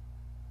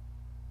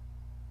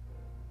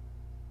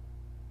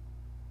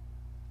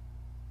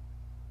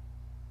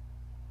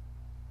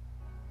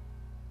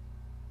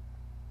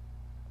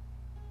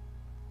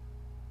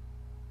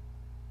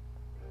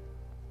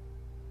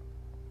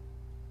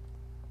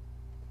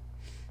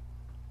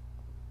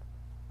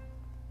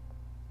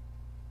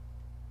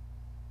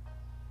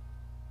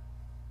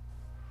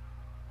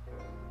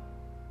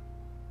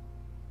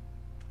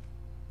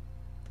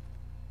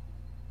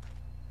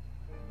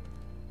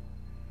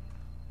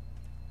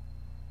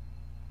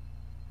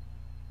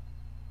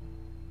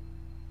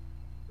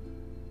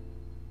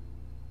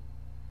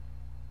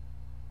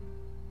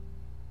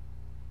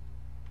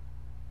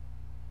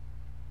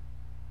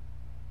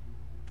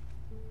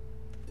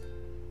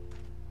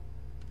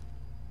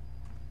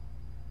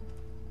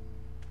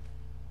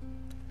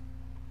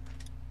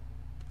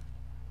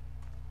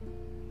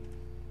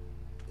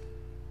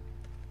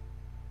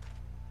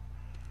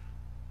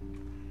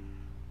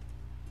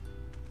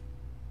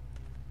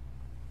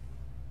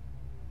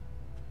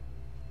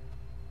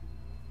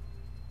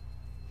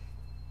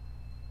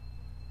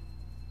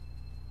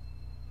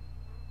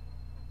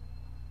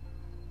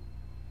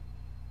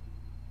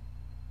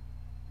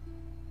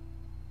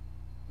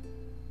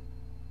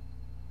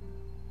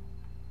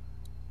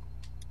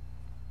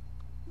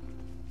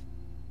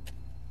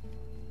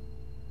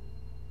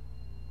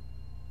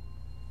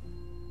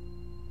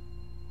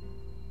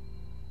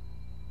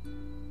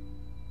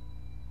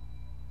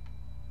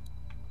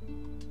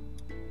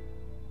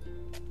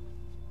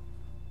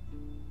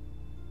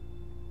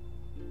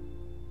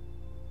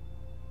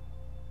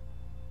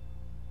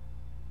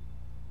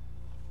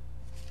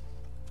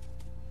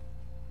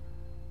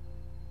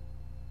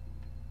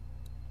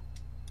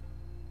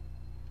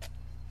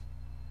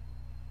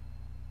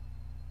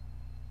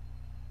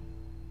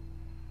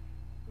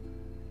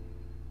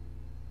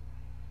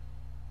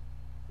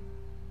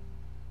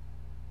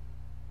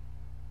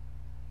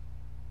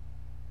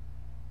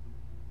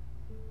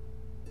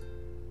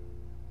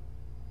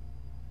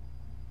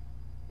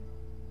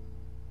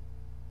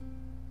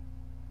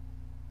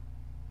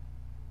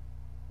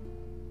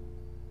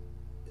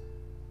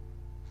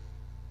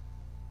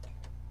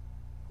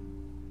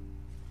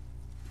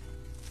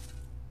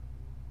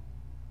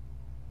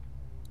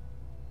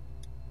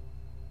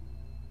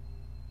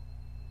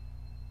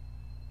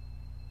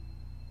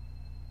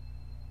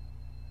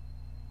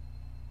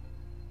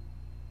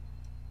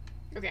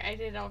 Okay, I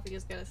didn't know if he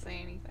was gonna say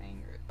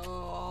anything. Or,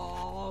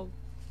 oh,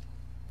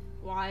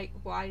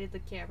 why did the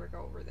camera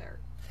go over there?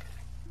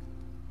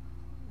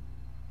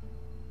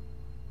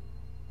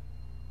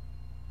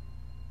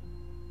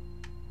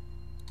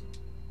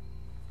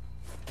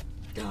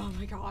 Oh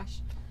my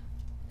gosh.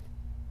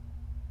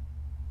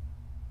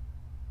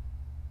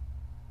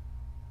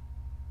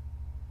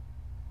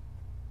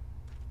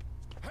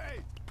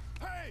 Hey!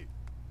 Hey!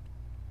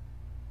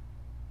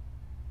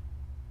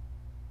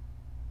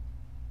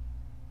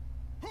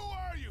 Who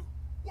are you?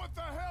 What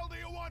the hell do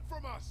you want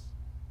from us?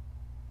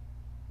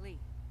 Lee,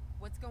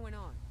 what's going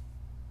on?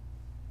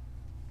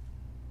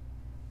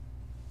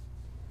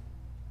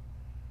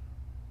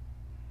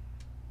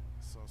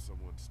 I saw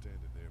someone standing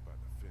there by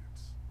the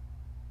fence,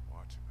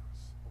 watching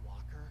us. A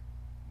walker?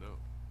 No,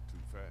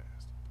 too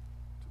fast.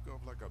 Took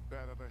off like a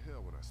bat out of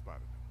hell when I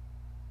spotted him.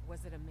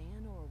 Was it a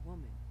man or a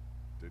woman?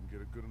 Didn't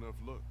get a good enough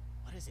look.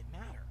 What does it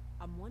matter?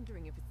 I'm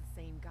wondering if it's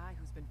the same guy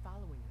who's been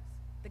following us.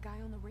 The guy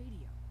on the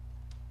radio.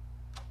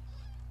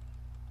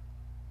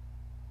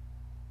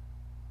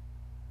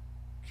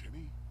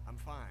 Kenny? I'm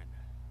fine.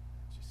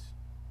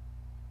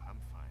 I'm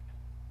fine.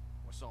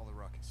 What's all the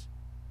ruckus?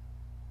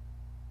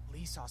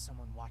 Lee saw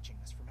someone watching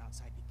us from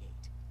outside the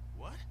gate.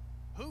 What?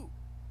 Who?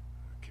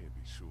 I can't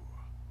be sure.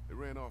 They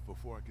ran off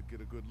before I could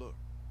get a good look.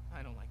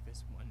 I don't like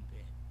this one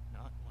bit.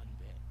 Not one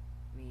bit.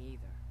 Me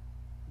either.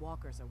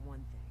 Walkers are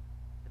one thing,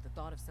 but the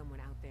thought of someone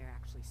out there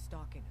actually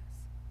stalking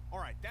us.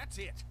 Alright, that's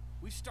it.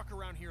 We've stuck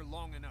around here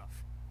long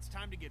enough. It's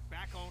time to get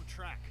back on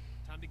track.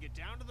 Time to get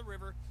down to the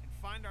river and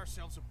find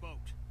ourselves a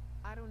boat.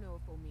 I don't know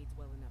if Omid's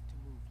well enough to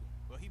move yet.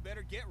 Well, he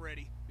better get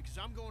ready, because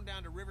I'm going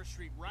down to River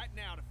Street right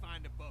now to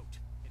find a boat.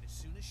 And as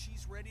soon as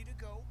she's ready to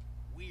go,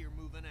 we're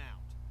moving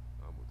out.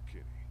 I'm with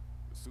Kenny.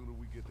 The sooner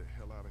we get the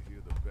hell out of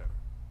here, the better.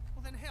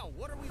 Well then hell,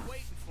 what are we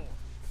waiting for?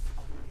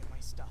 I'll go get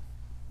my stuff.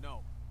 No,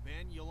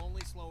 Ben, you'll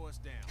only slow us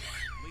down.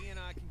 Lee and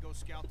I can go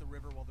scout the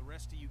river while the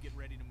rest of you get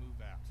ready to move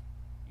out.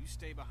 You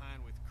stay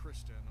behind with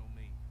Krista and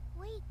Omid.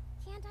 Wait,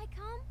 can't I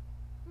come?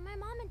 My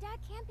mom and dad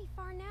can't be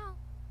far now.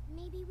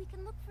 Maybe we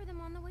can look for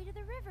them on the way to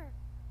the river.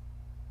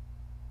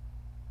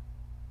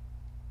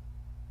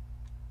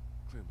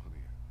 Clem,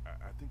 honey,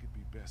 I think it'd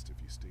be best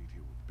if you stayed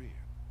here with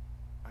Ben.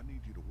 I need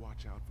you to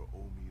watch out for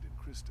Omid and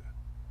Krista.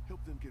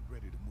 Help them get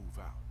ready to move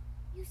out.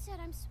 You said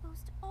I'm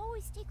supposed to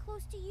always stay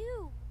close to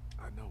you.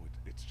 I know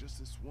it's just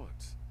this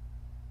once.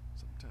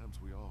 Sometimes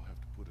we all have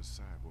to put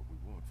aside what we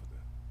want for the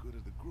good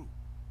of the group.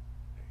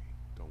 Hey,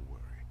 don't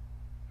worry.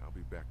 I'll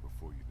be back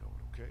before you know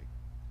it, okay?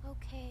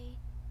 Okay.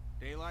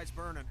 Daylight's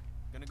burning.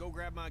 Gonna go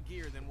grab my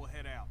gear, then we'll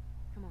head out.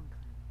 Come on,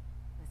 Clem.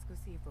 Let's go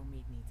see if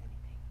Omid needs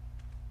anything.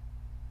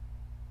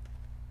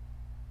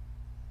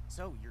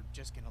 So, you're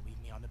just gonna leave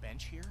me on the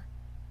bench here?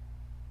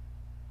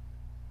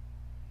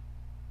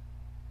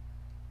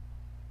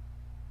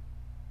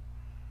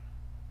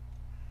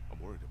 I'm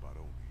worried about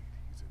Omid.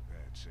 He's in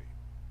bad shape.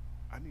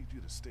 I need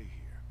you to stay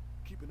here.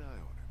 Keep an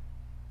eye on him.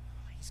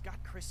 He's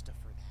got Krista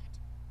for that.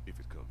 If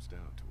it comes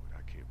down to it,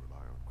 I can't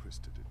rely on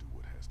Krista to do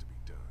what has to be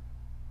done.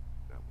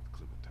 Not with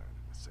Clementine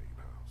in the same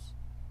house.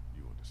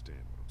 You understand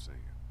what I'm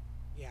saying?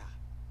 Yeah.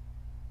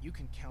 You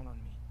can count on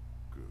me.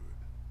 Good.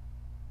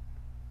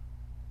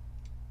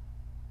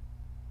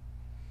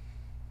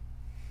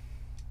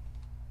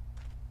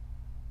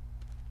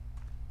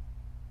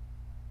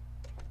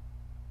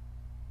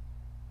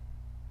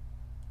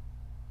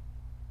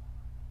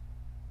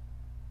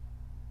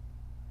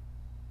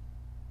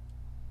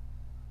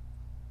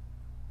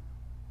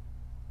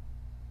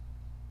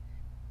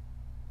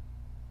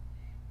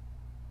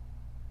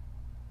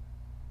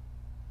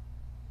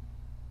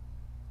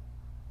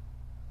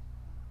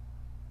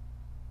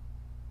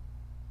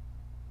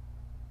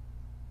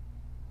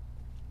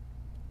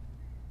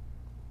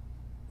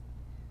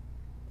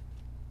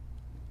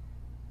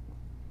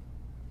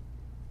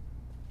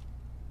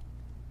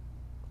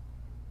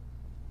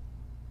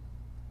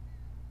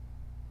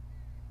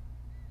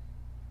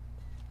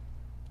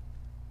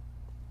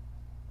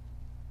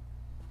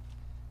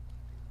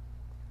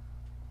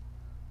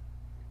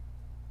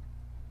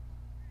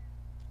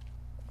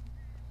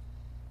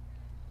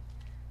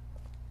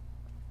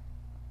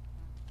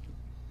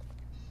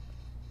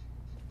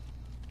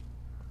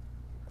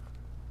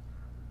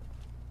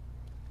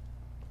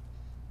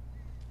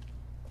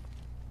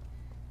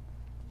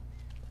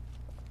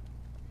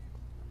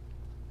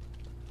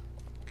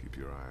 Keep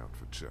your eye out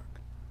for Chuck.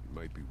 He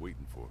might be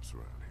waiting for us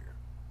around here.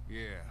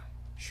 Yeah,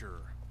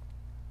 sure.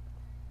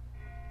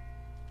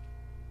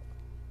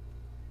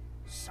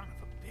 Son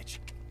of a bitch.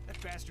 That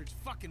bastard's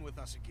fucking with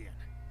us again.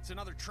 It's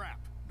another trap.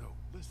 No,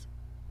 listen.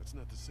 That's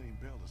not the same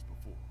bell as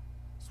before.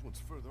 This one's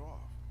further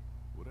off.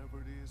 Whatever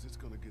it is, it's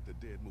gonna get the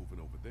dead moving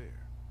over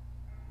there.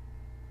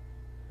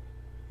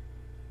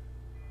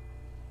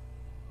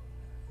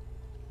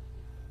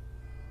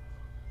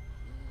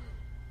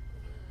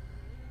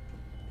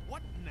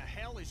 What in the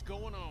hell is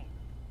going on?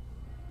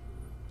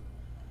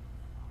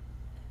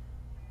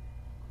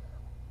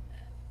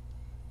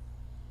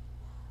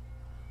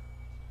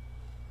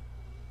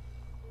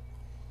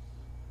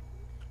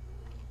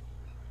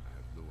 I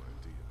have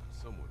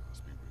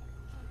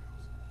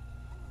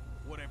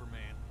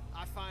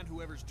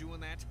whoever's doing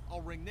that,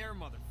 I'll ring their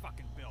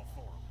motherfucking bell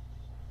for them.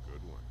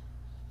 Good one.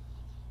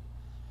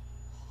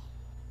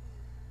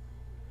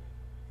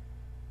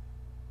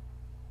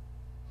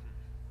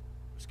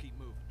 Let's keep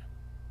moving.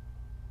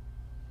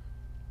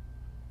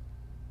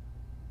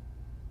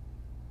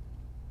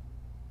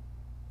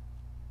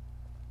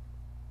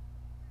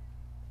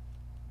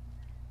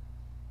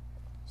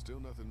 Still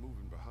nothing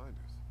moving behind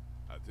us.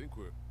 I think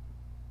we're...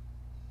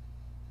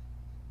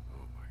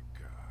 Oh my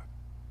God.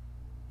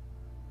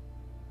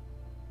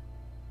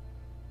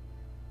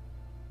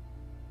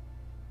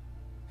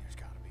 There's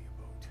gotta be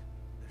a boat.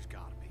 There's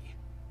gotta be.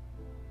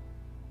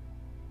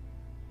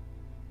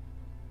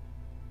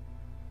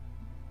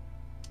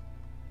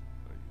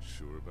 Are you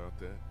sure about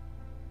that?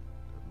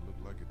 Doesn't look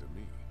like it to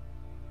me.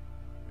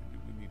 Maybe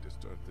we need to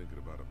start thinking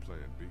about a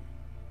plan B.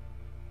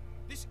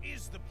 This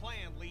is the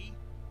plan, Lee.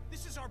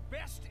 This is our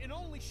best and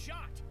only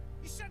shot.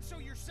 You said so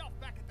yourself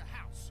back at the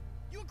house.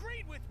 You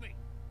agreed with me.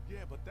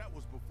 Yeah, but that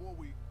was before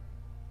we...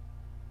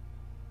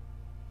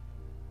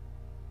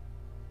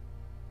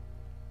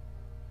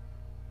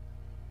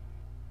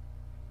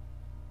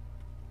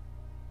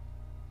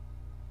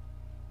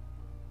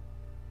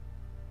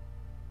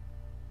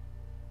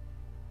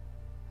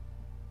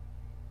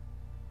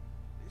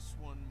 This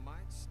one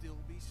might still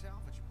be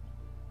salvageable.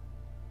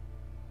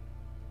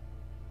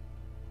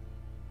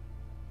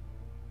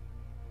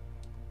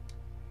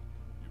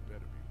 You better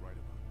be right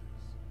about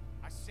this.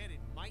 I said it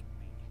might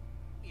be.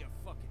 Give me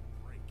a fucking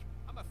break.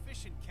 I'm a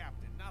fishing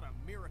captain, not a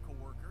miracle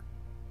worker.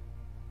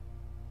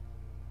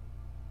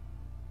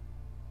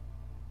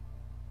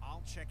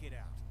 I'll check it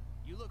out.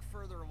 You look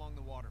further along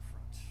the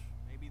waterfront.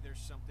 Maybe there's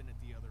something at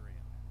the other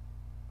end.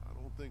 I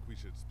don't think we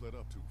should split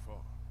up too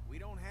far. We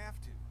don't have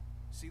to.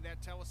 See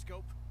that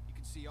telescope? You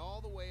can see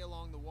all the way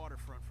along the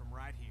waterfront from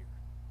right here.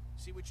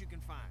 See what you can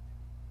find.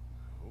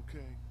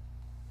 Okay.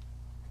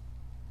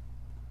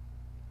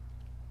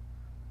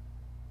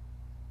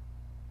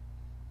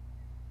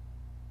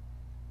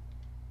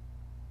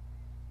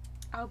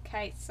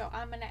 Okay, so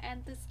I'm gonna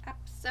end this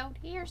episode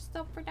here. So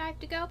don't forget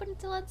to go, but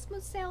until then,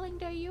 smooth sailing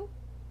to you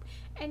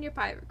and your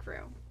pirate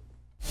crew.